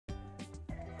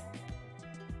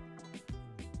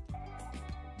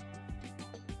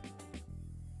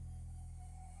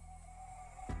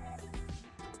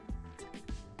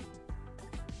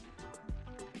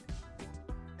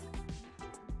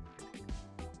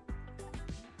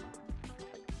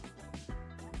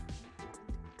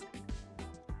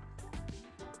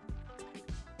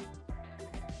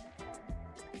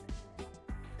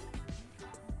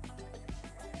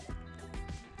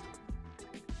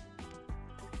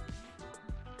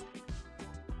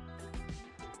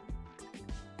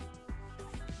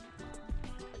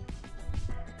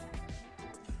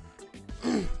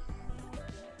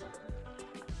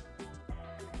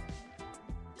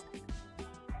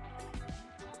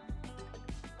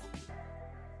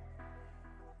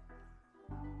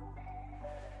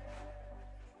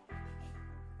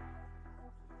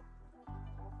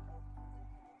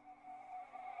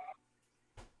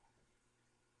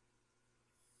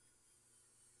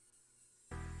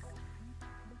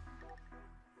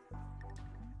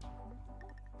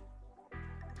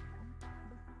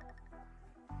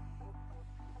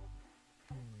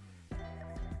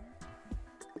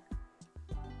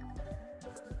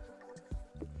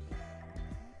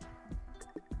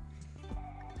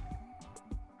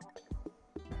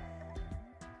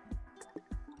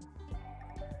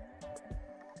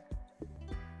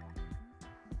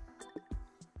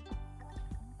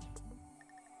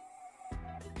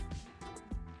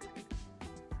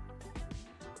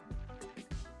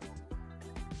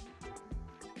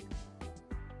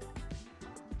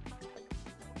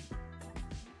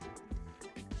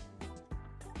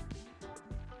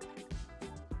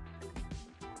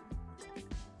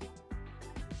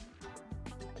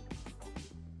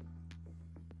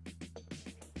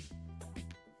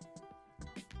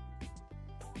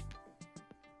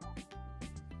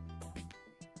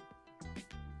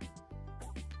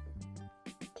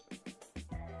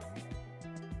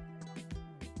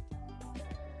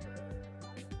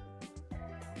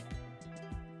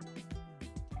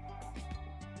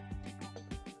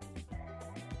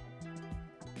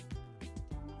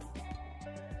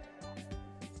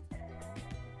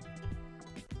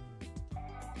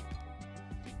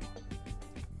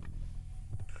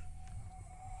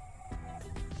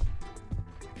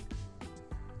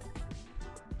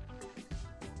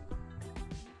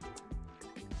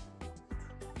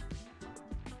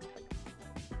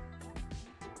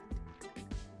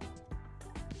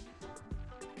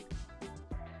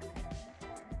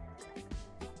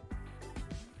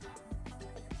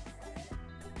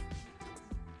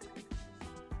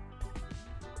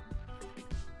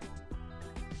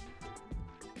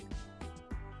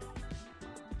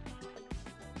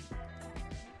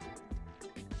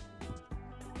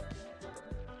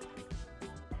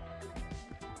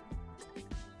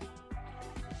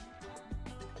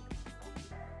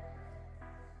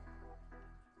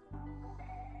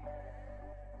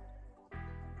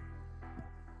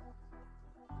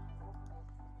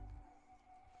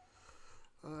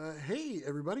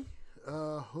everybody.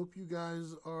 Hope you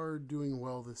guys are doing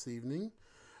well this evening.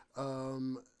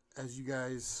 As you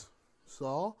guys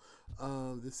saw,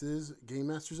 this is Game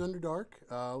Masters Underdark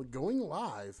going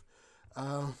live.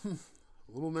 A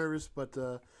little nervous, but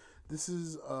this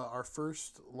is our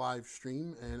first live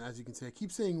stream, and as you can see, I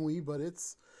keep saying we, but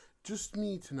it's just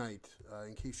me tonight.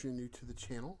 In case you're new to the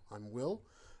channel, I'm Will,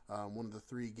 one of the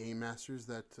three Game Masters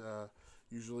that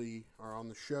usually are on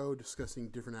the show discussing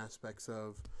different aspects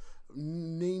of,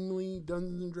 namely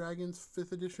Dungeons and Dragons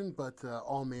 5th edition, but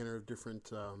all manner of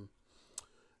different,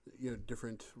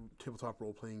 different tabletop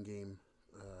role-playing game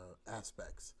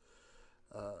aspects.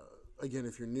 Again,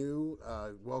 if you're new,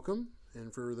 welcome,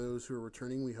 and for those who are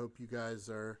returning, we hope you guys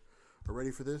are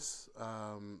ready for this.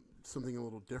 Something a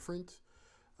little different.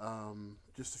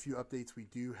 Just a few updates. We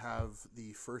do have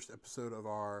the first episode of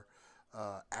our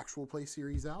actual play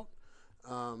series out.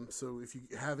 So if you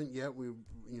haven't yet, we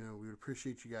would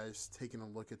appreciate you guys taking a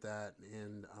look at that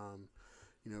and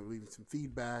leaving some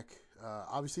feedback.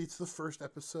 Obviously, it's the first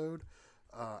episode.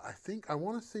 I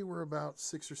want to say we're about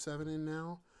 6 or 7 in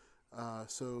now.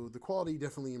 So the quality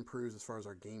definitely improves as far as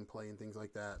our gameplay and things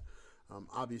like that.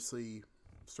 Obviously,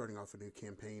 starting off a new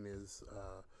campaign can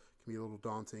be a little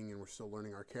daunting, and we're still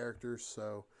learning our characters.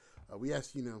 So we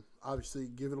ask obviously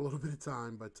give it a little bit of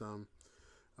time, but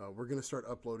we're going to start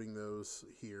uploading those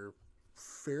here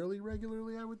fairly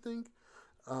regularly, I would think.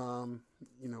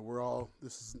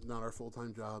 This is not our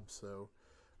full-time job, so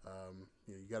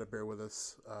you got to bear with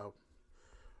us.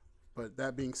 But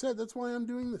that being said, that's why I'm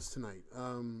doing this tonight.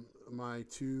 My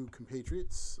two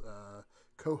compatriots,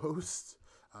 co-hosts,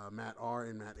 Matt R.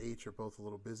 and Matt H. are both a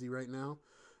little busy right now.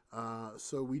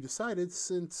 So we decided,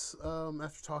 since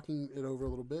after talking it over a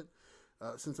little bit,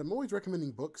 since I'm always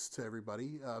recommending books to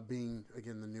everybody, being,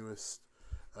 again, the newest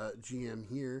GM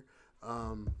here,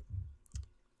 and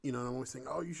I'm always saying,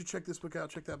 oh, you should check this book out,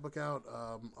 check that book out.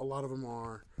 A lot of them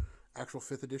are actual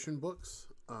 5th edition books,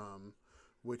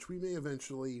 which we may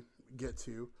eventually get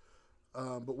to.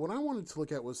 But what I wanted to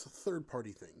look at was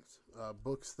third-party things,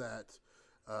 books that,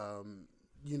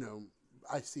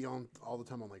 I see all the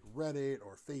time on like Reddit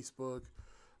or Facebook,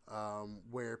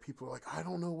 where people are like, I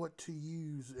don't know what to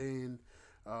use, and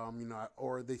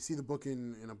or they see the book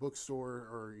in a bookstore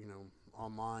or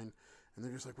online, and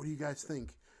they're just like, what do you guys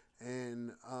think?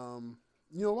 And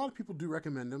a lot of people do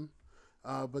recommend them,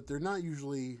 but they're not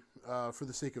usually for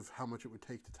the sake of how much it would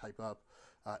take to type up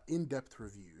in-depth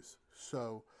reviews.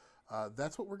 So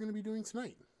that's what we're going to be doing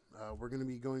tonight. We're going to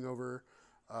be going over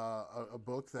a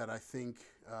book that I think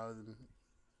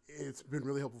it's been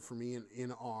really helpful for me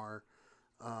in our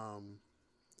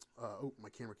my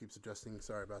camera keeps adjusting.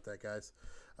 Sorry about that, guys.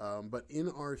 But in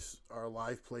our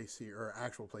live play series, or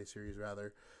actual play series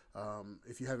rather,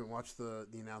 if you haven't watched the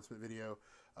announcement video,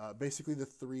 basically the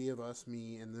three of us,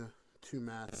 me and the two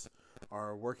Matts,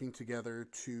 are working together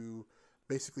to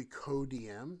basically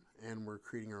co-DM, and we're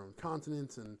creating our own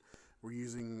continents, and we're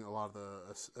using a lot of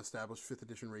the established 5th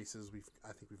edition races.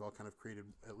 I think we've all kind of created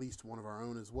at least one of our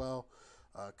own as well,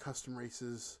 custom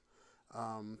races.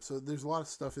 So there's a lot of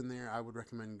stuff in there. I would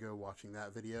recommend go watching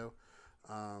that video,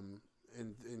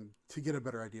 and to get a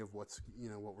better idea of what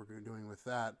we're doing with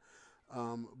that.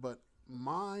 But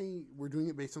we're doing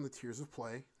it based on the tiers of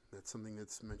play. That's something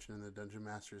that's mentioned in the Dungeon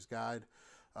Master's Guide,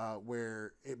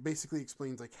 where it basically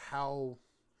explains like how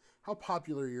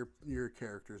popular your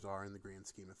characters are in the grand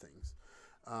scheme of things.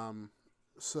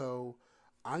 So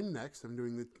I'm next. I'm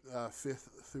doing the 5th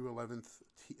through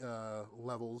 11th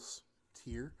levels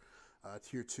tier.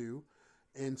 Tier 2,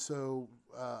 and so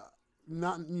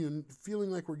not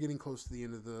feeling like we're getting close to the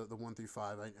end of the 1 through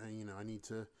 5. I need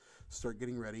to start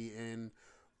getting ready, and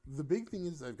the big thing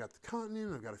is I've got the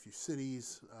continent, I've got a few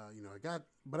cities,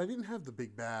 but I didn't have the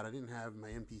big bad. I didn't have my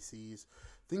NPCs,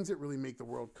 things that really make the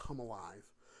world come alive.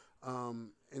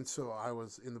 And so I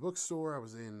was in the bookstore, I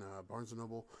was in Barnes &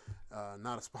 Noble,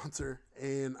 not a sponsor,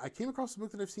 and I came across a book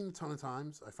that I've seen a ton of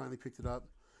times. I finally picked it up.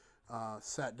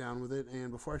 Sat down with it,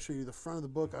 and before I show you the front of the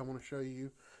book, I want to show you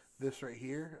this right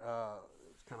here.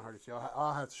 It's kind of hard to see.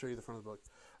 I'll have to show you the front of the book,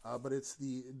 but it's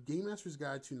the Game Master's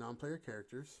Guide to Non-Player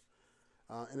Characters,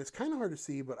 and it's kind of hard to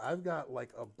see, but I've got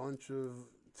like a bunch of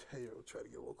try to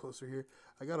get a little closer here.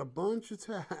 I got a bunch of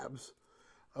tabs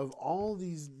of all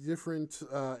these different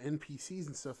NPCs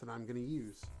and stuff that I'm going to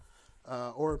use,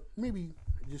 or maybe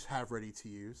just have ready to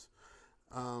use.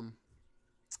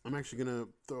 I'm actually going to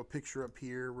throw a picture up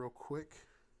here real quick.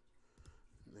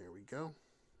 There we go.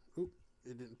 Oop,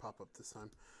 it didn't pop up this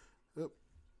time. Oop,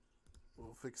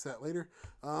 we'll fix that later.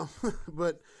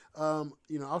 But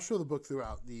I'll show the book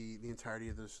throughout the entirety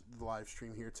of the live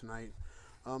stream here tonight.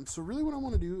 So really what I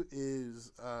want to do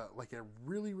is like a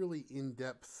really, really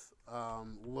in-depth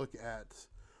look at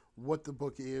what the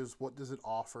book is, what does it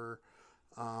offer,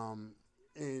 um,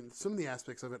 and some of the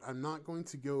aspects of it. I'm not going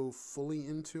to go fully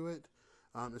into it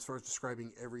as far as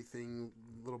describing everything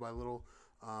little by little.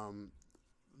 Um,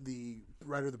 the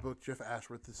writer of the book, Jeff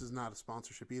Ashworth, this is not a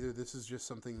sponsorship either. This is just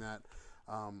something that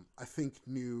I think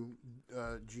new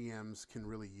GMs can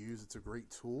really use. It's a great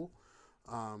tool.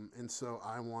 And so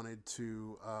I wanted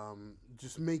to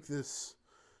just make this,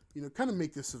 kind of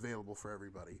make this available for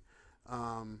everybody.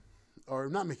 Or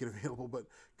not make it available, but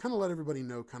kind of let everybody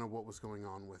know kind of what was going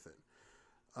on with it.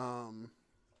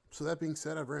 So that being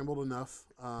said, I've rambled enough.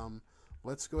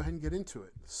 Let's go ahead and get into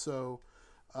it. So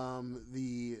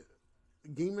the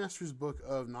Game Master's Book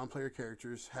of Non-Player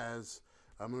Characters has,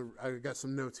 I got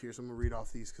some notes here, so I'm going to read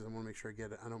off these because I want to make sure I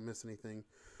get it. I don't miss anything.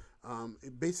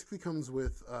 It basically comes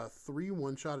with 3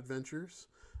 one-shot adventures.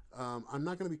 I'm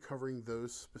not going to be covering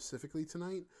those specifically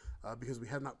tonight because we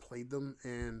have not played them,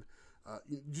 and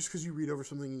just because you read over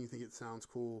something and you think it sounds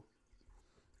cool,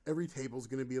 every table is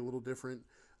going to be a little different.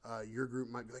 Your group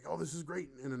might be like, oh, this is great,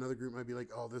 and another group might be like,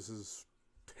 oh, this is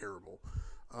terrible.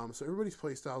 So everybody's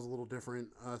play style is a little different,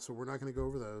 so we're not going to go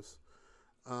over those.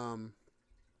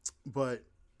 But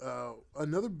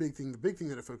another big thing, the big thing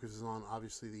that it focuses on,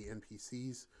 obviously, the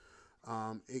NPCs.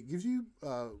 It gives you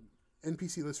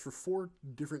NPC lists for 4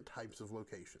 different types of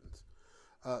locations.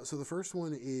 So the first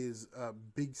one is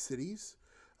big cities.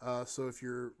 So if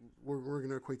we're going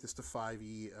to equate this to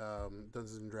 5e,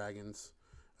 Dungeons and Dragons,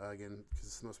 again, because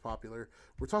it's the most popular.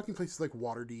 We're talking places like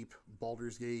Waterdeep,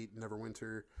 Baldur's Gate,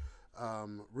 Neverwinter,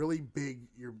 really big,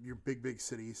 your big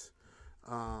cities,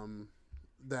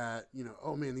 that,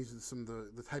 oh man, these are some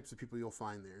of the types of people you'll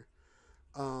find there.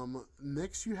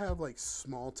 Next you have like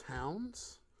small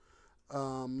towns.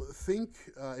 Think,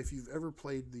 if you've ever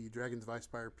played the Dragons of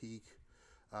Icespire Peak,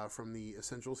 from the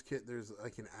Essentials kit, there's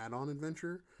like an add-on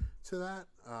adventure to that,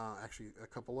 actually a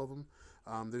couple of them.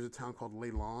 There's a town called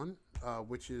Leylon,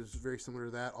 which is very similar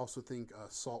to that. Also think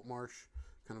Saltmarsh,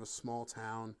 kind of a small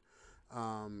town.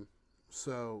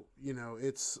 So,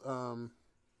 it's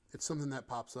something that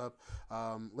pops up.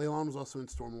 Leylon was also in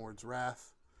Stormlord's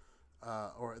Wrath,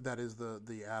 or that is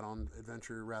the add-on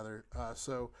adventure, rather.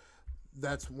 So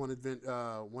that's one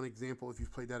example if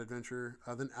you've played that adventure.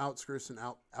 Then Outskirts and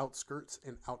Outposts,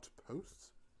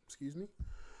 excuse me.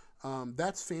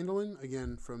 That's Phandalin,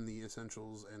 again, from the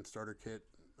Essentials and Starter Kit.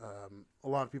 A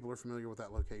lot of people are familiar with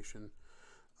that location.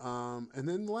 And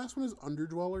then the last one is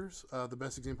Underdwellers. The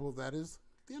best example of that is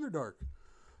the Underdark.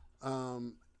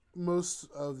 Most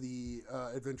of the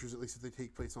adventures, at least if they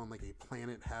take place on like a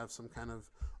planet, have some kind of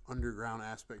underground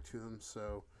aspect to them.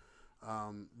 So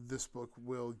this book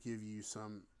will give you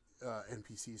some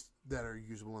NPCs that are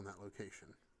usable in that location.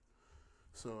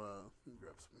 So let me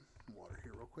grab some water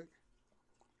here real quick.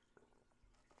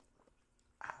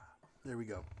 There we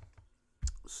go.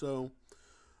 So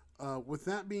with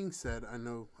that being said, I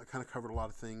know I kind of covered a lot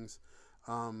of things.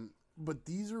 But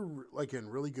these are, again,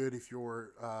 really good if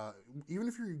you're, even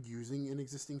if you're using an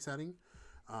existing setting.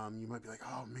 You might be like,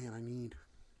 oh man, I need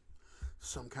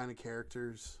some kind of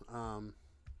characters.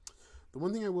 The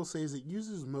one thing I will say is it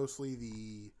uses mostly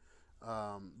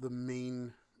the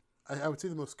main, I would say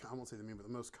the most, I won't say the main, but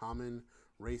the most common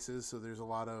races. So there's a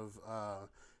lot of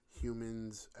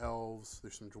humans, elves,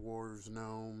 there's some dwarves,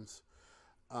 gnomes.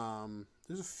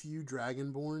 There's a few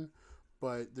dragonborn.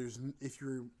 But if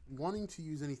you're wanting to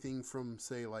use anything from,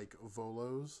 say, like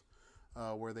Volos,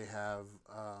 where they have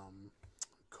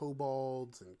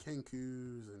kobolds and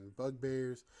kenkus and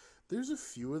bugbears, there's a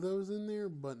few of those in there,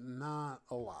 but not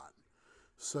a lot.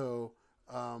 So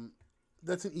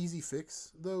that's an easy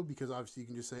fix, though, because obviously you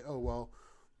can just say, oh, well,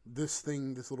 this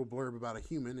little blurb about a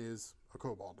human is a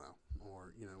kobold now,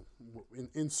 or,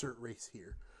 insert race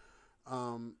here.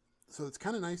 So it's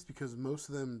kind of nice because most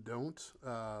of them don't,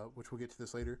 which we'll get to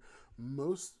this later.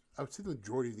 I would say the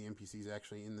majority of the NPCs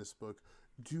actually in this book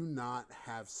do not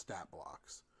have stat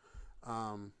blocks.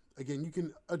 Again, you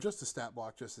can adjust the stat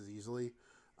block just as easily,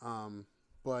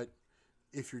 but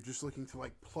if you're just looking to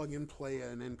like plug and play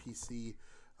an NPC,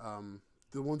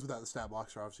 the ones without the stat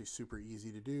blocks are obviously super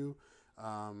easy to do.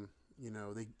 I'll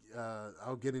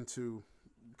get into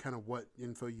kind of what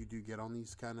info you do get on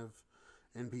these kind of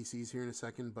NPCs here in a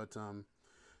second, but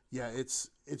yeah, it's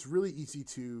really easy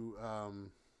to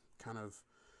kind of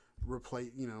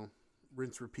replace,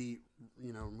 rinse, repeat,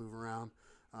 move around.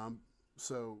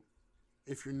 So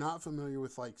if you're not familiar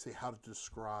with, like, say, how to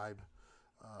describe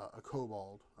a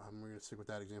kobold, we're going to stick with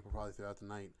that example probably throughout the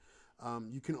night.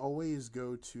 You can always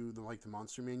go to the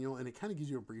monster manual, and it kind of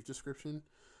gives you a brief description.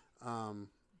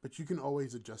 but you can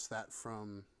always adjust that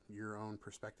from your own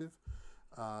perspective.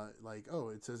 Like, oh,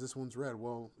 it says this one's red.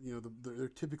 Well, you know, they're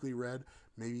typically red.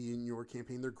 Maybe in your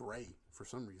campaign they're gray for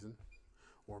some reason,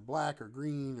 or black or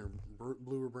green or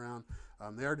blue or brown.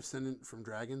 They are descendant from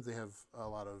dragons. They have a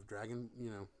lot of dragon, you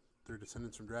know, they're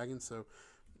descendants from dragons. So,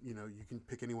 you know, you can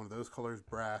pick any one of those colors: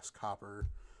 brass, copper,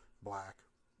 black,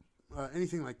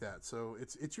 anything like that. So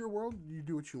it's your world. You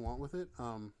do what you want with it.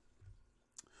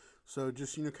 So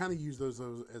just, you know, kind of use those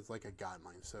as like a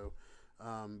guideline. So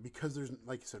because there's,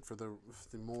 like I said, for the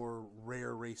more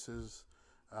rare races,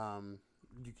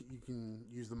 you can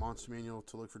use the monster manual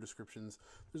to look for descriptions.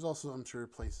 There's also, I'm sure,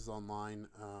 places online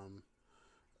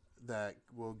that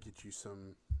will get you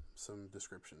some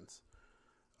descriptions.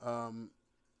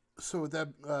 So with that,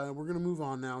 we're going to move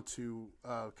on now to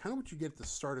kind of what you get at the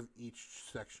start of each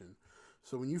section.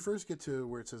 So when you first get to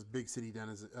where it says Big City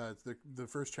Denizens, the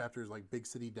first chapter is like Big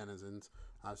City Denizens.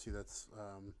 Obviously, that's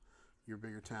your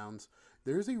bigger towns.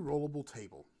 There's a rollable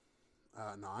table.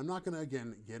 Now, I'm not going to,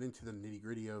 again, get into the nitty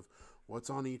gritty of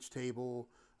what's on each table.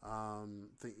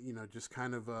 You know, just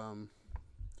kind of,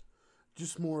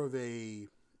 just more of a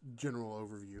general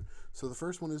overview. So the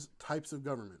first one is types of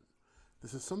government.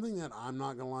 This is something that I'm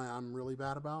not going to lie, I'm really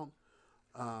bad about.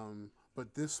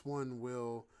 But this one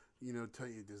will, you know, tell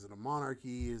you, is it a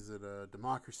monarchy? Is it a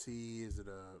democracy? Is it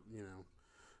a, you know,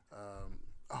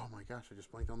 oh my gosh, I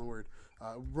just blanked on the word.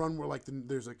 Run where like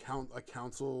there's a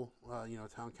council, you know, a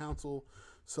town council.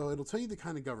 So it'll tell you the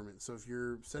kind of government. So if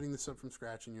you're setting this up from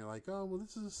scratch and you're like, oh, well,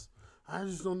 this is, I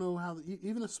just don't know how,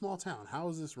 even a small town, how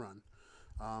is this run?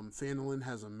 Phandalin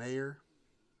has a mayor,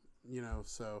 you know,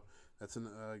 so that's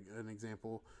an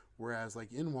example. Whereas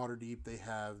like in Waterdeep, they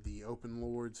have the open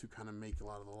lords who kind of make a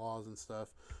lot of the laws and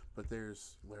stuff. But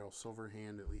there's Laeral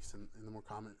Silverhand, at least in the more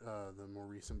the more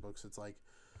recent books, it's like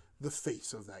the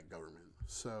face of that government.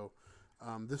 So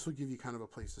this will give you kind of a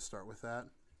place to start with that.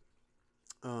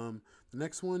 The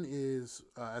next one is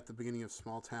at the beginning of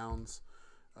small towns.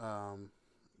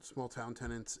 Small town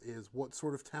tenants is, what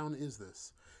sort of town is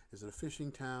this? Is it a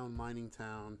fishing town, mining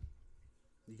town?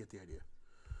 You get the idea.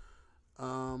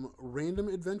 Random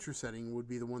adventure setting would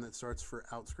be the one that starts for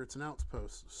outskirts and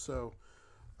outposts. So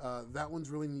that one's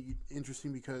really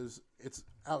interesting because it's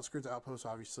outskirts, outposts,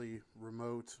 obviously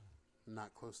remote,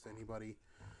 not close to anybody.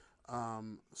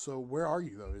 So where are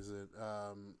you though? Is it?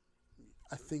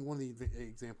 I think one of the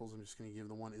examples I'm just going to give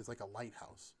the one is like a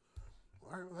lighthouse.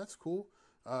 All right, well, that's cool.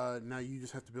 Now you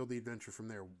just have to build the adventure from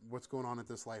there. What's going on at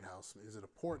this lighthouse? Is it a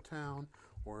port town,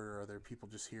 or are there people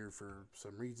just here for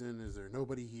some reason? Is there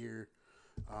nobody here?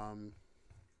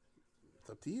 It's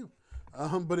up to you.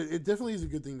 But it definitely is a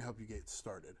good thing to help you get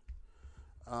started.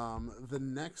 The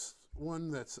next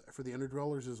one that's for the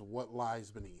Underdwellers is What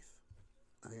Lies Beneath.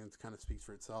 I think it kind of speaks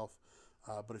for itself.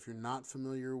 But if you're not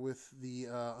familiar with the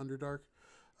Underdark,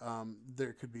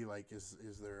 there could be like, is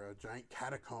there a giant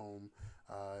catacomb?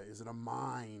 Is it a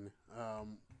mine?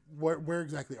 Where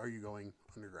exactly are you going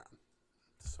underground?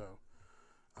 So,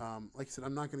 like I said,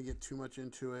 I'm not going to get too much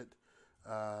into it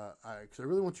because I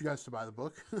really want you guys to buy the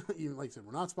book. Even like I said,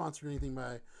 we're not sponsored or anything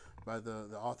by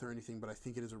the author or anything, but I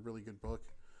think it is a really good book.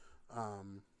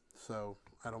 So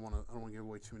I don't want to give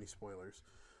away too many spoilers.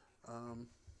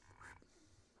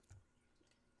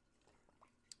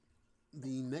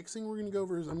 The next thing we're going to go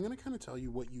over is I'm going to kind of tell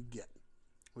you what you get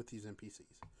with these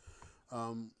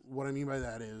NPCs. What I mean by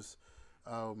that is,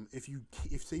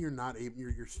 if say you're not able,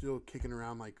 you're still kicking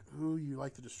around like, ooh, you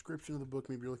like the description of the book,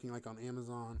 maybe you're looking like on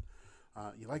Amazon,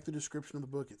 you like the description of the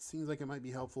book, it seems like it might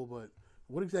be helpful, but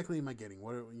what exactly am I getting?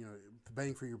 What, you know, the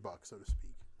bang for your buck, so to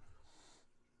speak.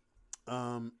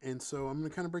 And so I'm going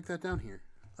to kind of break that down here.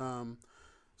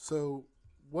 So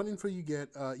what info you get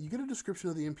a description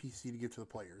of the NPC to give to the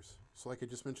players. So like I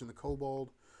just mentioned, the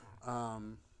kobold,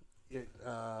 you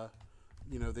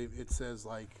know, it says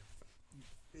like,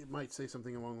 it might say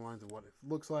something along the lines of what it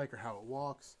looks like or how it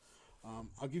walks.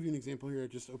 I'll give you an example here. I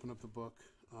just opened up the book.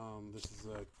 This is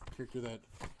a character that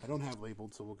I don't have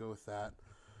labeled, so we'll go with that.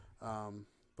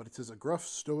 But it says, a gruff,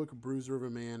 stoic bruiser of a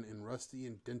man in rusty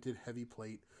and dented heavy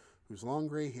plate, whose long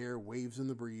gray hair waves in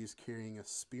the breeze, carrying a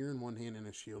spear in one hand and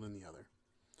a shield in the other.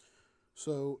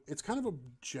 So it's kind of a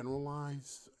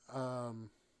generalized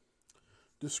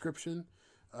description.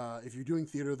 If you're doing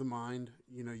theater of the mind,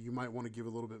 you know, you might want to give a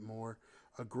little bit more.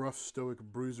 A gruff, stoic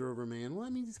bruiser of a man. Well,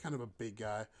 that means he's kind of a big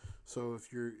guy. So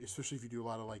if you're, especially if you do a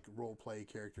lot of like role play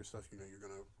character stuff, you know, you're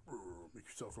gonna make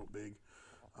yourself real big.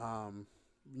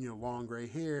 You know, long gray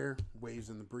hair, waves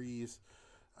in the breeze.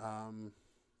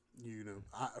 You know,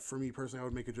 for me personally, I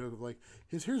would make a joke of like,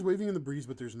 his hair's waving in the breeze,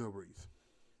 but there's no breeze.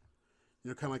 You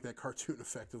know, kind of like that cartoon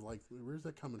effect of like, where's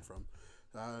that coming from?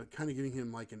 kind of giving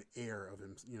him like an air of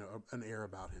him, an air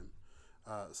about him,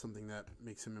 something that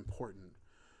makes him important.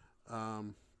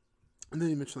 Um, and then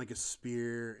he mentioned like a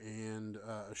spear and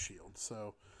a shield.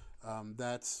 So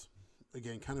that's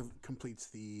again kind of completes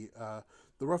the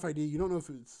rough idea. You don't know if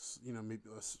it's maybe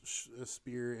a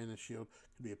spear and a shield.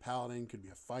 Could be a paladin, could be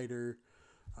a fighter,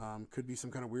 could be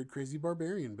some kind of weird, crazy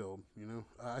barbarian build.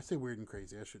 I say weird and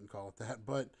crazy. I shouldn't call it that,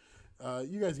 but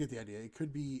you guys get the idea. It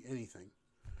could be anything.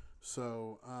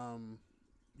 So,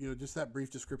 just that brief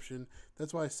description.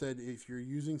 That's why I said if you're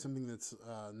using something that's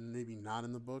maybe not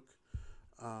in the book,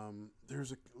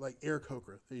 there's like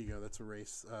Aarakocra. There you go. That's a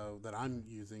race that I'm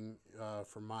using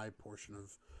for my portion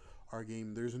of our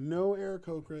game. There's no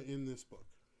Aarakocra in this book.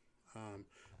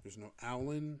 There's no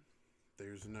Owlin.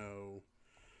 There's no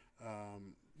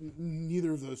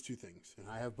neither of those two things, and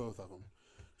I have both of them.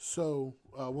 So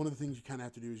one of the things you kind of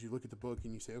have to do is you look at the book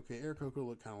and you say, okay, Aarakocra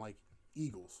look kind of like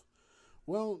eagles.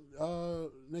 Well,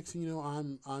 next thing you know,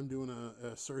 I'm doing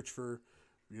a search for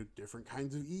different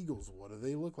kinds of eagles. What do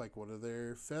they look like? What are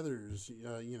their feathers?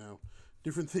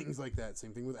 Different things like that.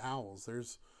 Same thing with owls.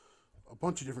 There's a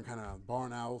bunch of different kind of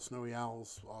barn owls, snowy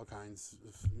owls, all kinds.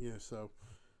 So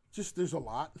just there's a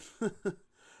lot.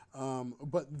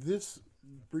 But this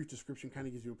brief description kind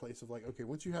of gives you a place of like, okay,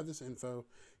 once you have this info,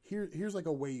 here's like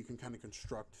a way you can kind of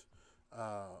construct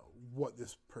what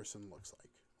this person looks like.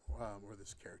 Or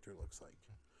this character looks like.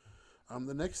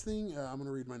 The next thing, I'm going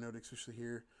to read my note especially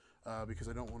here because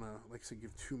I don't want to, like I said,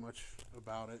 give too much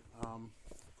about it.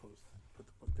 Put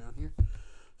the book down here.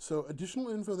 So additional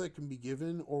info that can be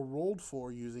given or rolled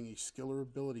for using a skill or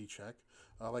ability check,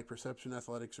 like perception,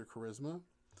 athletics, or charisma.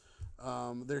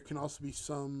 There can also be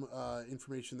some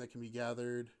information that can be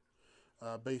gathered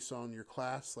based on your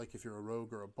class, like if you're a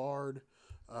rogue or a bard,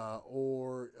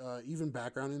 or even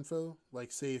background info,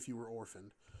 like say if you were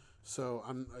orphaned. So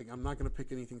I'm not going to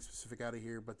pick anything specific out of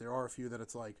here, but there are a few that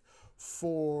it's like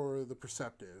for the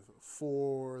perceptive,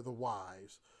 for the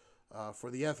wise, for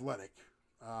the athletic.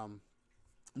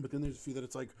 But then there's a few that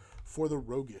it's like for the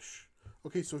roguish.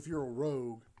 Okay, so if you're a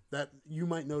rogue, that you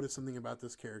might notice something about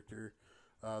this character,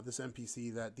 this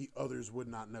NPC that the others would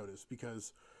not notice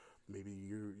because maybe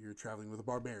you're traveling with a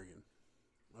barbarian.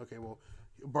 Okay, well,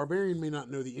 a barbarian may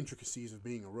not know the intricacies of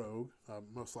being a rogue,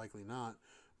 most likely not,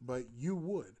 but you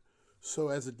would. So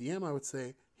as a DM, I would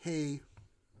say, hey,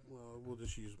 well, we'll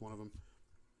just use one of them,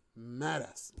 Matt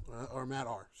S, or Matt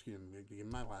R, excuse me, give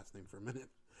my last name for a minute.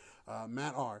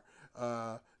 Matt R,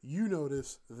 you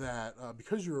notice that,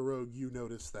 because you're a rogue, you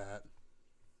notice that,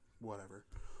 whatever.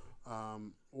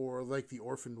 Or like the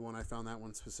orphaned one, I found that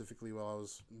one specifically while I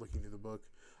was looking through the book.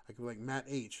 I could be like, Matt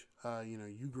H,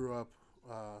 you grew up,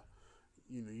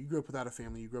 you grew up without a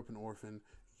family, you grew up an orphan,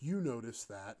 you notice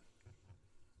that,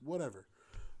 whatever.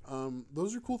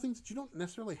 Those are cool things that you don't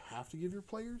necessarily have to give your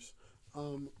players,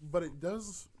 but it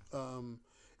does,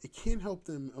 it can help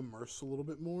them immerse a little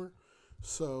bit more.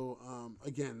 So,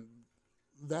 again,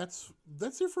 that's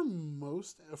it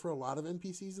for a lot of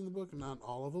NPCs in the book, not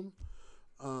all of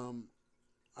them.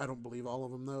 I don't believe all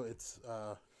of them though.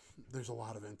 There's a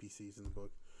lot of NPCs in the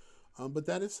book. But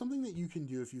that is something that you can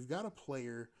do if you've got a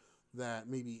player that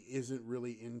maybe isn't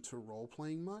really into role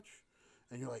playing much,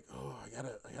 and you're like, oh,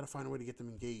 I gotta find a way to get them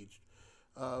engaged.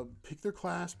 Pick their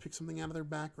class, pick something out of their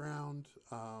background,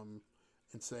 and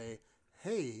say,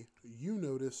 hey, you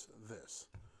notice this.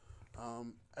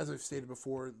 As I've stated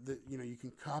before, that you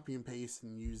can copy and paste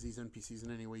and use these NPCs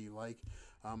in any way you like.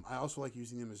 I also like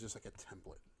using them as just like a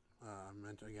template.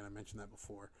 I mentioned that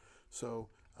before. So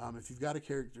if you've got a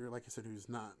character, like I said, who's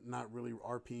not really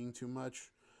RPing too much,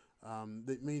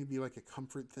 that may be like a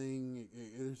comfort thing.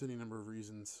 There's any number of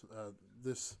reasons.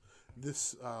 This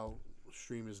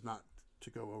stream is not to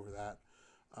go over that.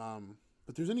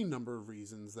 But there's any number of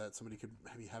reasons that somebody could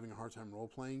be having a hard time role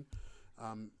playing.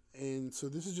 And so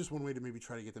this is just one way to maybe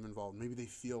try to get them involved. Maybe they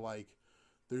feel like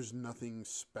there's nothing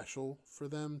special for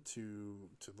them to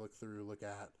look through, look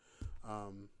at.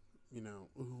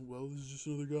 Well, this is just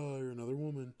another guy or another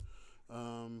woman.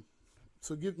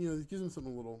 So it gives them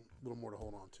something a little more to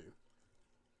hold on to.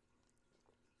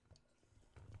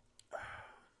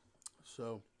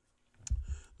 So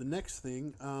the next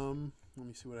thing, let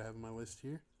me see what I have on my list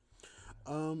here.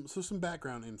 So some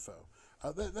background info.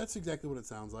 That's exactly what it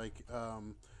sounds like.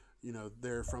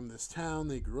 They're from this town.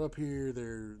 They grew up here.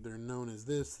 They're known as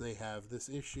this. They have this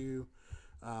issue.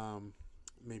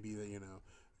 Maybe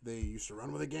they used to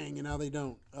run with a gang and now they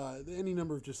don't. Any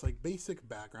number of just like basic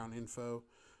background info.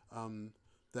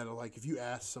 That like if you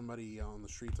ask somebody on the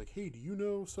streets like, hey, do you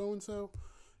know so and so?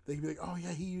 They can be like, oh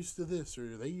yeah, he used to this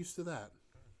or they used to that.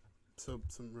 So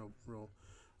some real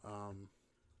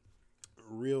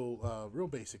real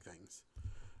basic things.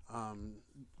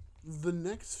 The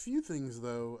next few things,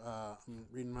 though, I'm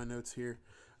reading my notes here,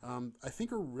 I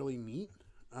think are really neat.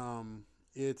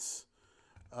 It's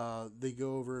they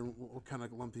go over, and we'll kind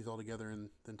of lump these all together and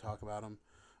then talk about them.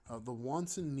 The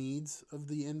wants and needs of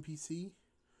the NPC,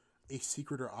 a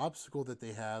secret or obstacle that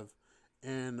they have,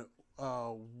 and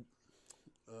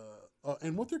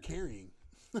what they're carrying.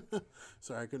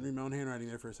 Sorry, I couldn't read my own handwriting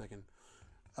there for a second.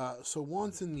 So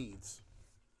wants and needs.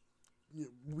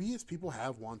 We as people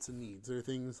have wants and needs. There are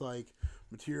things like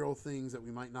material things that we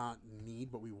might not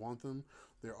need, but we want them.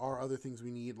 There are other things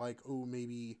we need, like, oh,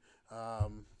 maybe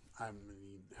I'm gonna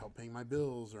need help paying my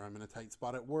bills, or I'm in a tight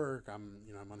spot at work. I'm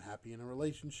unhappy in a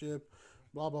relationship.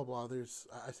 Blah blah blah.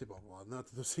 I say blah blah. Not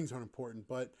that those things aren't important,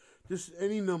 but just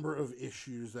any number of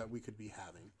issues that we could be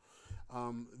having.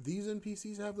 These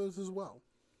NPCs have those as well.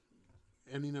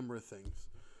 Any number of things.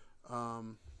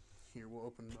 Here, we'll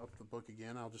open up the book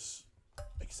again. I'll just,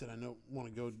 like I said, I don't want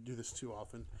to go do this too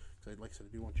often, because like I said,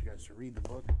 I do want you guys to read the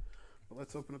book. But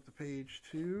let's open up the page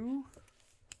to,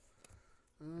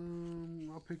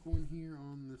 I'll pick one here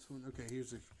on this one. Okay,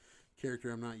 here's a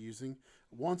character I'm not using.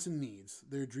 Wants and needs.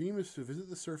 Their dream is to visit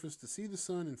the surface, to see the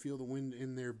sun, and feel the wind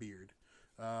in their beard.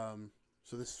 So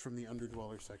this is from the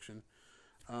Underdweller section.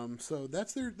 So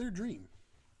that's their dream.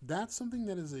 That's something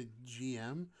that as a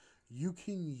GM, you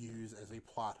can use as a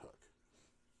plot hook.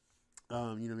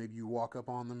 Maybe you walk up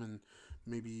on them and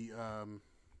maybe,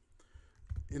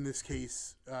 in this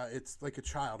case, it's like a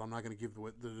child. I'm not going to give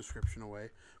the description away,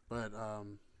 but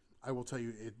I will tell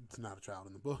you it's not a child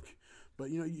in the book. But,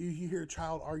 you hear a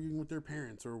child arguing with their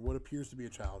parents, or what appears to be a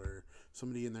child, or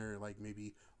somebody in their, like,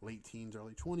 maybe late teens,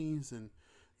 early 20s, and,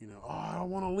 oh, I don't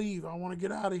want to leave. I want to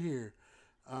get out of here.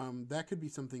 That could be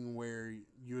something where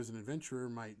you as an adventurer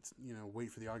might, wait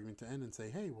for the argument to end and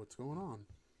say, hey, what's going on?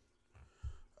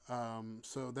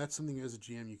 So that's something as a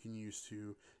GM you can use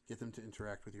to get them to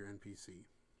interact with your NPC.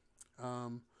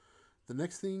 The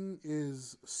next thing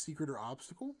is secret or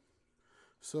obstacle.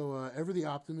 So Ever the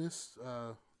Optimist,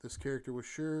 this character was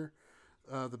sure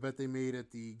the bet they made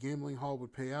at the gambling hall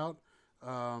would pay out,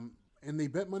 and they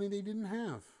bet money they didn't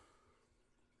have.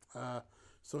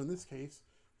 So in this case,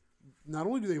 not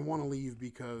only do they want to leave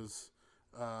because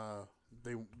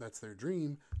that's their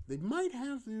dream, they might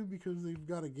have to because they've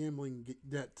got a gambling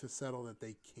debt to settle that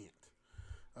they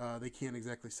can't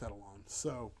exactly settle on.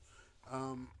 So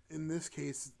in this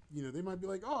case, they might be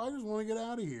like, oh, I just want to get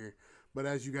out of here. But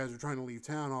as you guys are trying to leave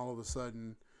town, all of a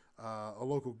sudden a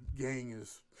local gang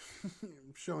is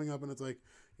showing up, and it's like,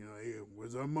 hey,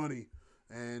 where's our money?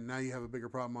 And now you have a bigger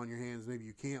problem on your hands. Maybe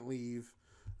you can't leave.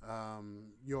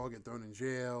 You all get thrown in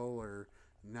jail, or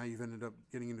now you've ended up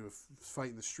getting into a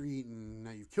fight in the street, and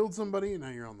now you've killed somebody, and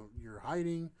now you're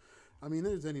hiding. I mean,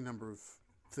 there's any number of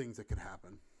things that could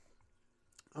happen.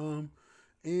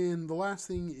 And the last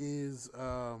thing is,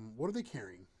 what are they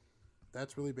carrying?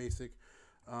 That's really basic.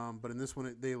 But in this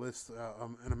one, they list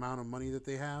an amount of money that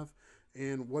they have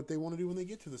and what they want to do when they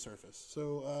get to the surface.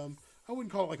 So I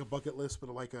wouldn't call it like a bucket list, but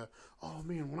like oh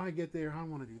man, when I get there, I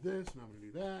want to do this and I want to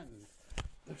do that, and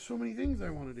there's so many things I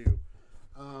want to do.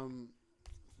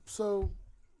 So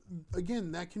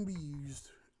again, that can be used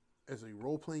as a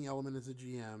role-playing element as a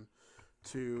GM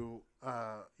to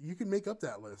you can make up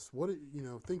that list.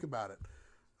 Think about it.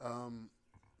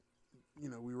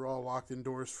 We were all locked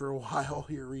indoors for a while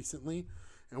here recently.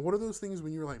 And what are those things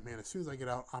when you're like, man, as soon as I get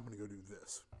out, I'm going to go do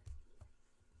this?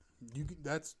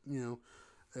 That's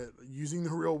using the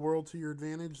real world to your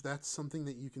advantage. That's something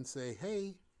that you can say,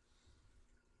 hey,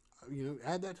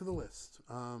 add that to the list.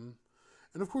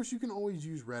 And of course, you can always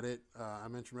use Reddit. I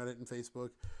mentioned Reddit and Facebook.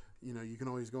 You can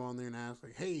always go on there and ask,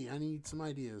 like, hey, I need some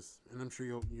ideas. And I'm sure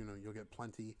you'll get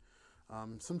plenty.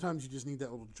 Sometimes you just need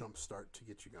that little jump start to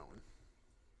get you going.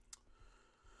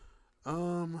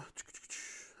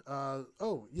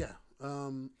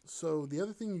 So the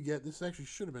other thing you get, this actually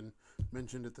should have been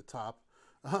mentioned at the top,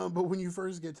 but when you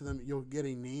first get to them, you'll get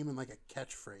a name and like a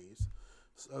catchphrase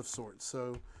of sorts.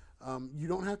 So you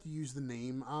don't have to use the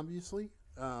name, obviously.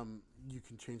 You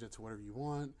can change that to whatever you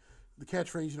want. The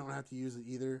catchphrase, you don't have to use it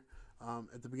either.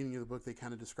 At the beginning of the book, they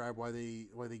kind of describe why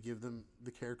they give them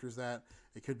the characters that.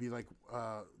 It could be like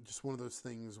just one of those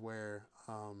things where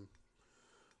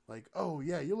like, oh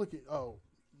yeah,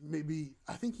 maybe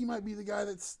I think he might be the guy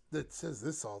that says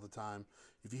this all the time.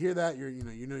 If you hear that, you're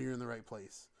you're in the right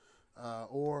place.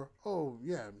 Or oh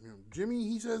yeah, Jimmy,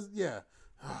 he says yeah.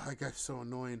 Oh, that guy's so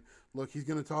annoying. Look, he's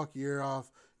gonna talk your ear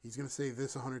off. He's gonna say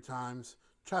this 100 times.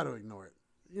 Try to ignore it.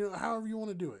 However you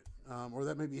want to do it. Or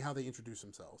that may be how they introduce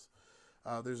themselves.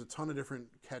 There's a ton of different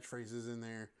catchphrases in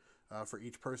there for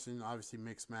each person. Obviously,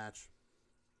 mix match.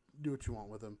 do what you want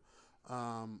with them.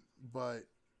 But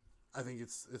I think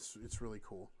it's really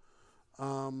cool.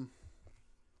 One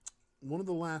of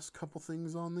the last couple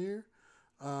things on there,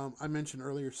 I mentioned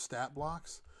earlier stat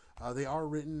blocks. They are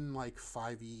written like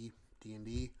 5e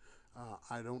D&D.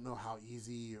 I don't know how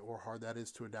easy or hard that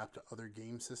is to adapt to other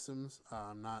game systems.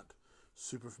 I'm not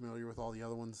super familiar with all the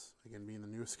other ones, again, being the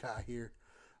newest guy here.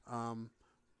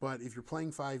 But if you're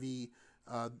playing 5e,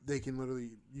 they can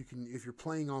literally, if you're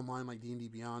playing online like D&D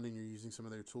Beyond and you're using some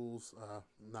of their tools,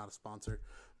 not a sponsor,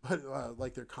 but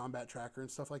like their combat tracker and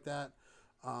stuff like that,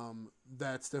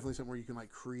 that's definitely something where you can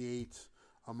like create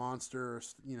a monster,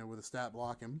 with a stat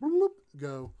block and bloop,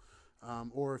 go.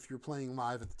 Or if you're playing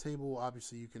live at the table,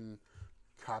 obviously you can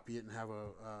copy it and have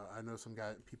I know some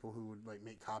people who would like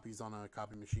make copies on a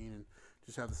copy machine and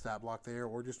just have the stat block there,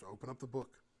 or just open up the book.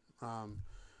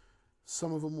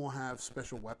 Some of them will have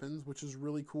special weapons, which is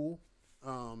really cool.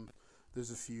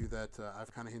 There's a few that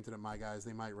I've kind of hinted at my guys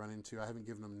they might run into. I haven't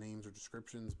given them names or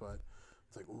descriptions, but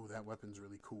it's like, ooh, that weapon's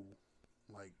really cool.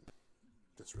 Like,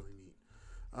 that's really neat.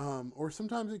 Or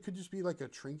sometimes it could just be like a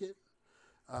trinket.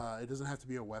 It doesn't have to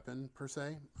be a weapon per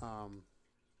se.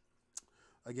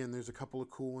 Again, there's a couple of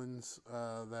cool ones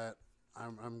that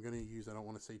I'm going to use. I don't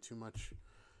want to say too much,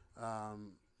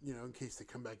 in case they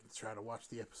come back and try to watch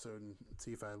the episode and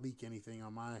see if I leak anything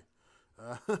on my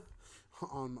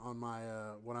on my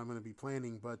what I'm going to be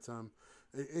planning. But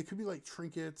it could be like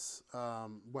trinkets,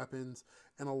 weapons,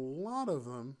 and a lot of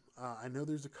them. I know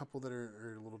there's a couple that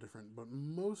are a little different, but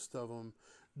most of them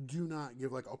do not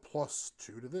give like a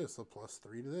 +2 to this, a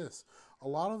 +3 to this. A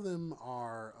lot of them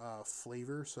are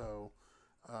flavor, so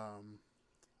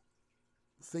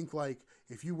think like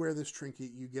if you wear this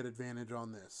trinket, you get advantage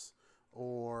on this,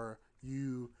 or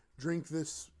you drink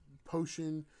this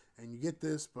potion and you get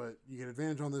this, but you get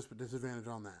advantage on this, but disadvantage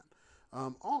on that.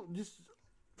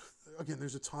 Again,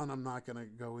 there's a ton. I'm not going to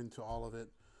go into all of it,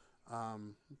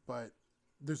 but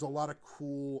there's a lot of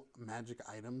cool magic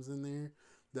items in there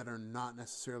that are not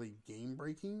necessarily game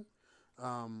breaking.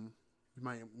 You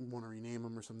might want to rename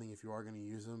them or something if you are going to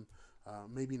use them.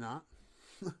 Maybe not,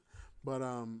 but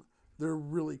they're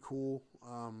really cool.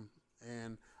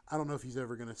 And I don't know if he's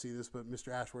ever going to see this, but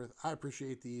Mr. Ashworth, I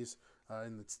appreciate these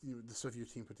and the stuff your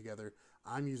team put together.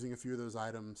 I'm using a few of those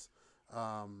items.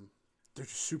 They're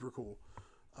just super cool.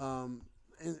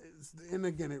 And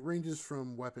again, it ranges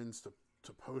from weapons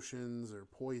to potions or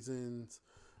poisons,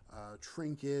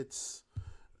 trinkets,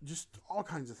 just all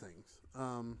kinds of things.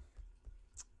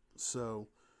 So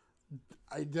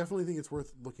I definitely think it's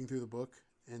worth looking through the book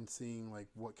and seeing like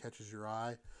what catches your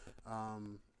eye.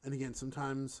 And again,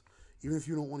 sometimes even if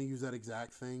you don't want to use that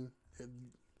exact thing,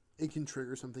 it can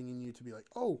trigger something in you to be like,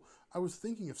 oh, I was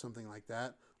thinking of something like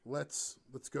that. Let's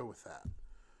go with that.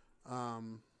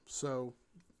 So,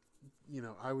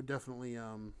 I would definitely,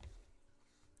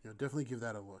 definitely give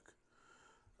that a look.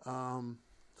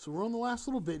 So we're on the last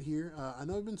little bit here. I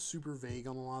know I've been super vague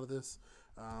on a lot of this,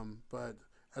 but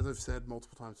as I've said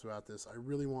multiple times throughout this, I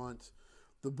really want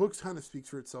the book kind of speaks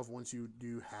for itself once you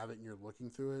do have it and you're looking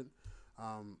through it.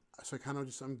 So I kind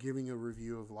of I'm giving a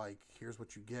review of like, here's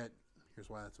what you get, here's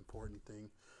why that's important thing,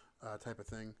 type of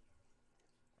thing.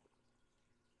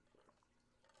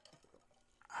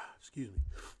 Excuse me.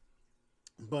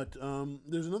 But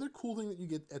there's another cool thing that you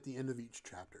get at the end of each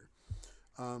chapter.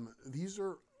 These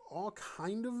are all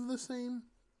kind of the same.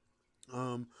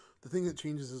 The thing that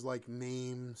changes is like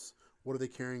names, what are they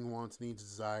carrying, wants, needs,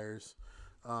 desires,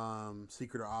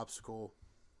 secret or obstacle.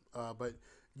 But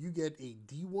you get a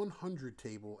D100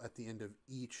 table at the end of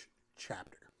each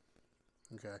chapter.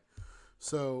 Okay.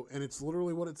 So, and it's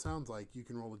literally what it sounds like. You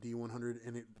can roll a D100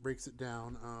 and it breaks it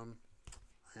down.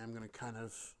 I am going to kind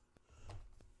of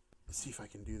see if I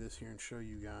can do this here and show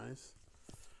you guys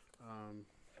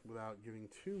without giving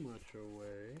too much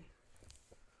away.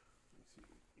 Let's see,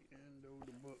 the end of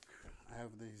the book. I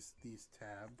have these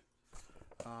tabbed.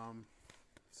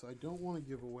 So I don't want to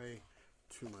give away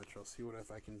too much. I'll see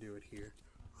if I can do it here.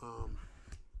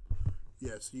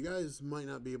 Yes, you guys might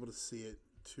not be able to see it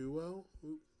too well.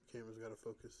 Oop, camera's got to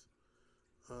focus.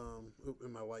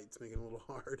 And my light's making it a little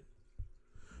hard.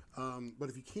 But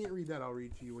if you can't read that, I'll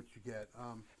read to you what you get.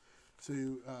 So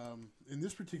in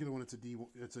this particular one, it's a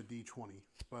D20.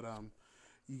 But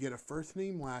you get a first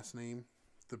name, last name,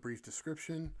 the brief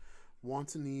description,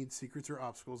 wants and needs, secrets or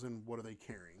obstacles, and what are they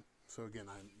carrying. So again,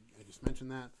 I just mentioned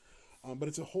that. But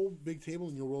it's a whole big table,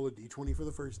 and you'll roll a D20 for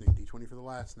the first name, D20 for the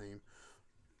last name.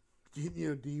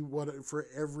 For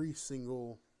every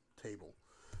single table.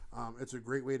 It's a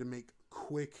great way to make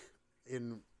quick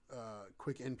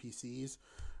NPCs.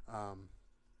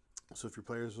 So if your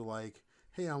players are like,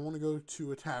 hey, I want to go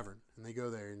to a tavern, and they go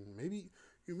there, and maybe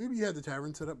you had the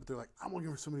tavern set up, but they're like, I'm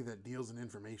looking for somebody that deals in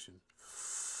information.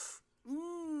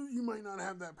 Ooh, you might not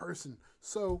have that person.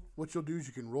 So what you'll do is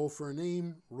you can roll for a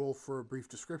name, roll for a brief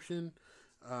description,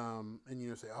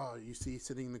 and say, oh, you see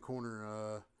sitting in the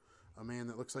corner a man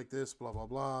that looks like this, blah blah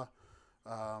blah.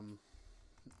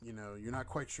 You're not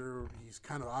quite sure. He's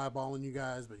kind of eyeballing you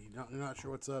guys, but you're not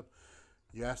sure what's up.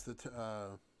 You ask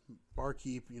the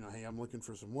barkeep, hey, I'm looking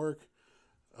for some work.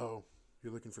 Oh,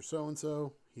 you're looking for so and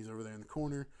so. He's over there in the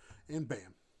corner, and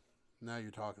bam, now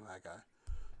you're talking to that guy.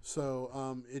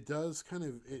 So it does kind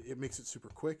of it makes it super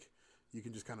quick. You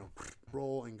can just kind of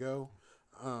roll and go.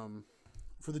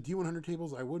 For the D100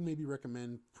 tables, I would maybe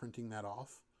recommend printing that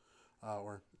off,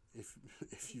 or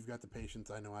if you've got the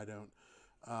patience, I know I don't,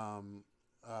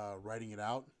 writing it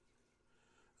out.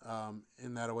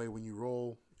 And that way, when you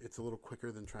roll, it's a little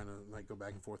quicker than trying to go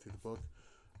back and forth through the book.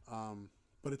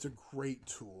 But it's a great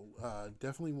tool.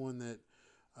 Definitely one that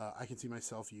I can see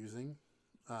myself using.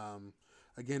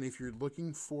 Again, if you're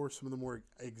looking for some of the more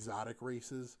exotic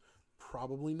races,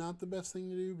 probably not the best thing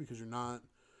to do because you're not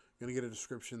going to get a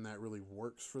description that really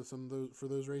works for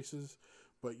those races.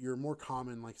 But your more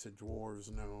common, like I said,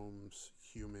 dwarves, gnomes,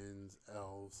 humans,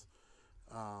 elves.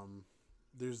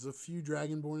 There's a few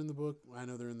dragonborn in the book. I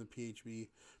know they're in the PHB,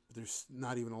 but there's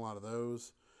not even a lot of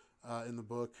those in the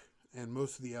book. And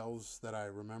most of the elves that I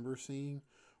remember seeing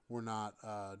were not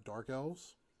dark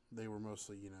elves. They were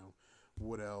mostly,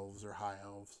 wood elves or high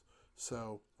elves.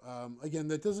 So, again,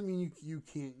 that doesn't mean you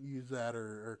can't use that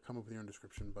or come up with your own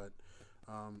description, but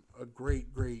a great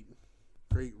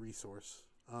resource.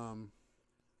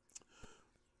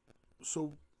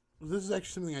 So this is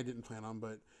actually something I didn't plan on,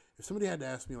 but if somebody had to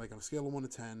ask me, like on a scale of 1 to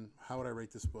 10, how would I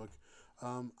rate this book?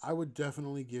 I would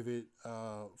definitely give it,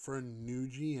 for a new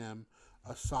GM,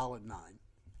 a solid 9.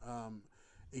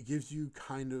 It gives you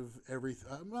kind of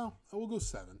everything. Well, I will go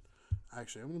 7.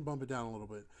 Actually, I'm going to bump it down a little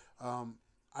bit.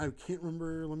 I can't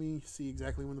remember. Let me see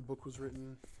exactly when the book was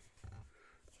written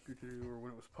or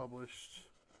when it was published.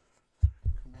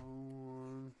 Come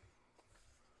on.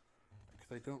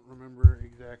 Because I don't remember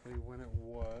exactly when it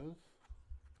was.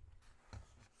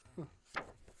 Huh.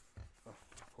 Oh,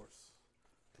 of course.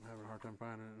 I'm having a hard time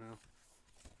finding it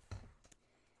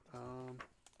now.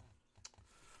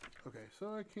 Okay,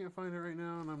 so I can't find it right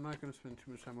now, and I'm not going to spend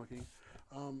too much time looking.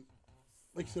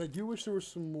 Like I said, I do wish there was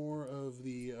some more of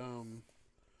the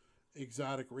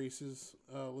exotic races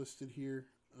listed here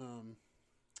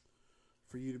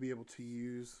for you to be able to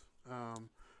use.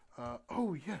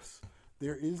 Oh, yes.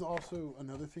 There is also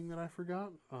another thing that I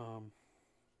forgot. Let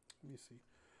me see.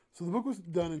 So the book was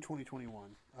done in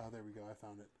 2021. There we go. I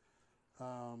found it.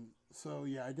 So,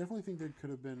 yeah, I definitely think there could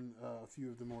have been a few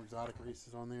of the more exotic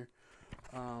races on there.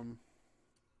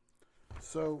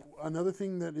 So another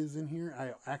thing that is in here,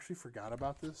 I actually forgot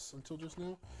about this until just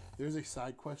now. There's a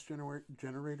side quest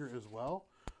generator as well.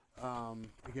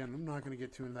 Again, I'm not going to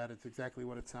get too into that. It's exactly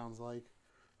what it sounds like.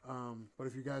 But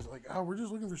if you guys are like, oh, we're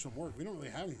just looking for some work, we don't really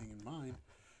have anything in mind,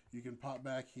 you can pop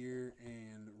back here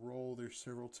and roll. There's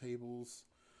several tables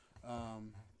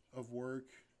of work.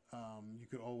 You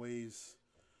could always,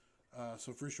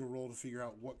 so first you'll roll to figure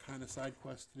out what kind of side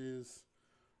quest it is.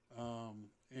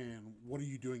 And what are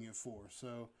you doing it for?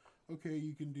 So, okay,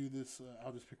 you can do this.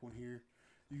 I'll just pick one here.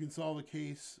 You can solve a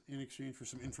case in exchange for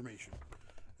some information.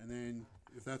 And then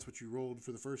if that's what you rolled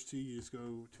for the first two, you just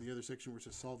go to the other section where it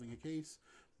says solving a case.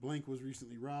 Blank was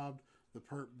recently robbed. The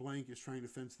perp blank is trying to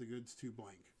fence the goods to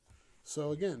blank.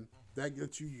 So again, that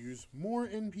lets you use more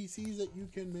NPCs that you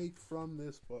can make from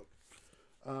this book.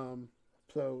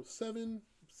 So 7,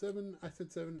 I said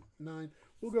 7, 9.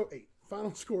 We'll go 8.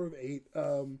 Final score of 8.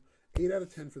 8 out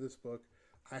of 10 for this book.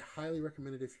 I highly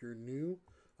recommend it if you're new.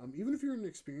 Even if you're an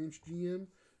experienced GM,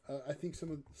 I think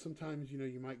sometimes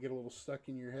you might get a little stuck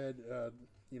in your head. A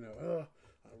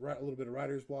little bit of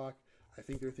writer's block. I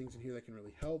think there are things in here that can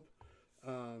really help.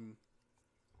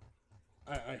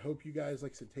 I hope you guys,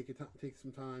 like I said, take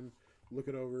some time, look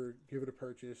it over, give it a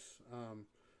purchase.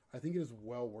 I think it is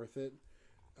well worth it,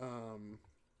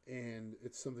 and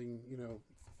it's something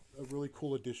a really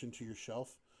cool addition to your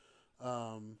shelf.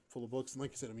 Full of books, and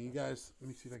like I said, you guys, let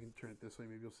me see if I can turn it this way,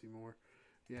 maybe you'll see more.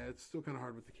 Yeah, it's still kind of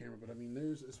hard with the camera, but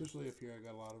there's, especially up here, I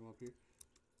got a lot of them up here.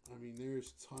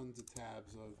 There's tons of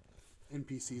tabs of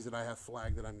NPCs that I have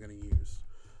flagged that I'm going to use.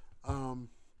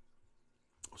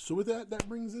 So with that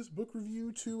brings this book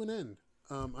review to an end.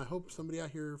 I hope somebody out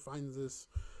here finds this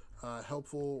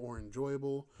helpful or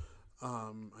enjoyable.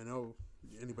 I know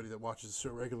anybody that watches the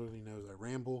show regularly knows I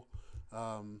ramble.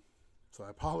 So I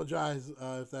apologize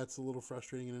if that's a little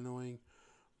frustrating and annoying.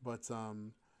 But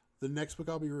The next book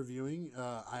I'll be reviewing,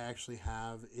 I actually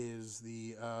have, is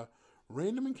the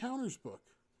Random Encounters book.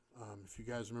 If you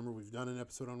guys remember, we've done an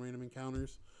episode on Random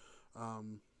Encounters.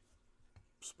 I'm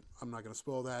not going to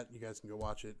spoil that. You guys can go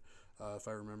watch it. If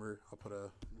I remember, I'll put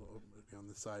maybe on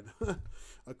this side,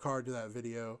 a card to that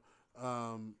video.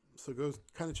 So go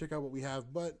kind of check out what we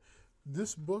have. But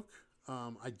this book,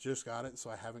 I just got it,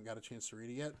 so I haven't got a chance to read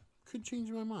it yet. Could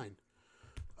change my mind.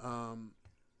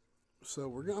 So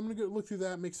I'm gonna go look through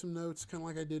that, make some notes, kind of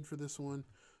like I did for this one.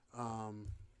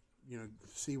 You know,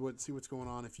 see what's going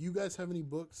on. If you guys have any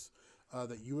books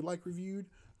that you would like reviewed,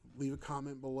 leave a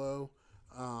comment below.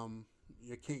 I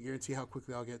can't guarantee how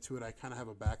quickly I'll get to it. I kind of have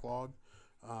a backlog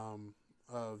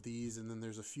of these, and then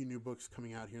there's a few new books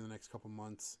coming out here in the next couple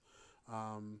months.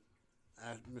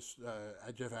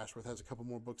 Jeff Ashworth has a couple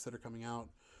more books that are coming out.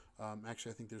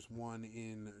 Actually, I think there's one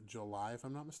in July, if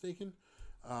I'm not mistaken.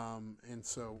 And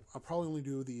so I'll probably only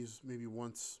do these maybe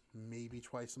once, maybe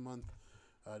twice a month,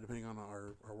 depending on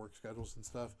our work schedules and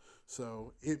stuff.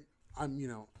 So I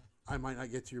might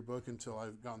not get to your book until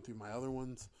I've gone through my other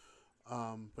ones.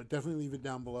 But definitely leave it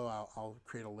down below. I'll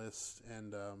create a list,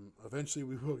 and eventually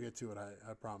we will get to it.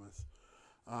 I promise.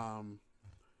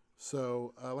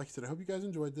 So like I said, I hope you guys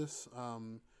enjoyed this.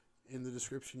 In the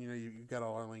description, you got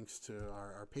all our links to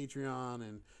our Patreon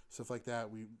and stuff like that.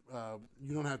 You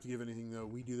don't have to give anything, though.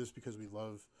 We do this because we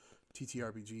love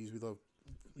TTRPGs. We love,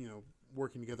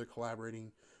 working together,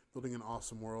 collaborating, building an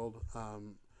awesome world.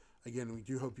 Again, we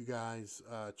do hope you guys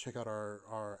check out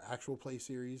our actual play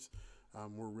series.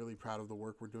 We're really proud of the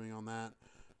work we're doing on that.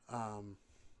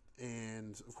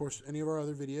 And of course, any of our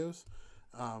other videos,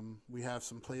 we have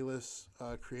some playlists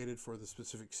created for the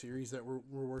specific series that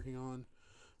we're working on.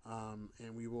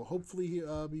 And we will hopefully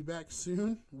be back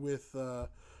soon with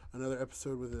another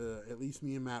episode with at least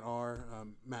me and Matt R.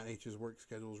 Matt H's work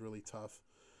schedule is really tough,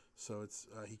 so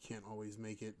he can't always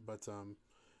make it. But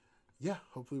yeah,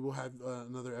 hopefully we'll have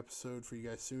another episode for you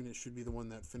guys soon. It should be the one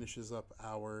that finishes up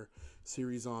our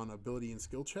series on ability and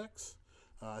skill checks.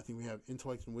 I think we have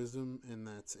intellect and wisdom, and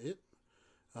that's it.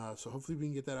 So hopefully we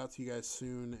can get that out to you guys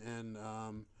soon. And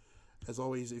as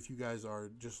always, if you guys are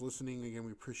just listening, again,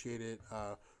 we appreciate it.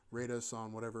 Rate us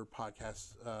on whatever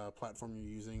podcast platform you're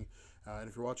using. And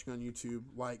if you're watching on YouTube,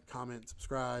 like, comment,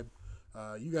 subscribe.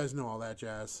 You guys know all that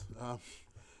jazz.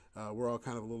 We're all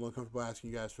kind of a little uncomfortable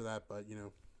asking you guys for that, but,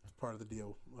 it's part of the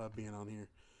deal being on here.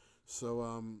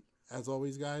 So, as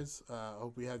always, guys, I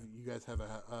hope you guys have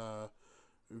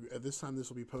at this time, this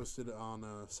will be posted on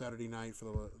Saturday night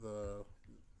for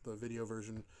the video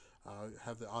version.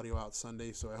 Have the audio out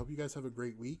Sunday. So I hope you guys have a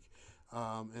great week.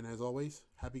 And as always,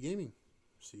 happy gaming.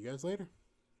 See you guys later.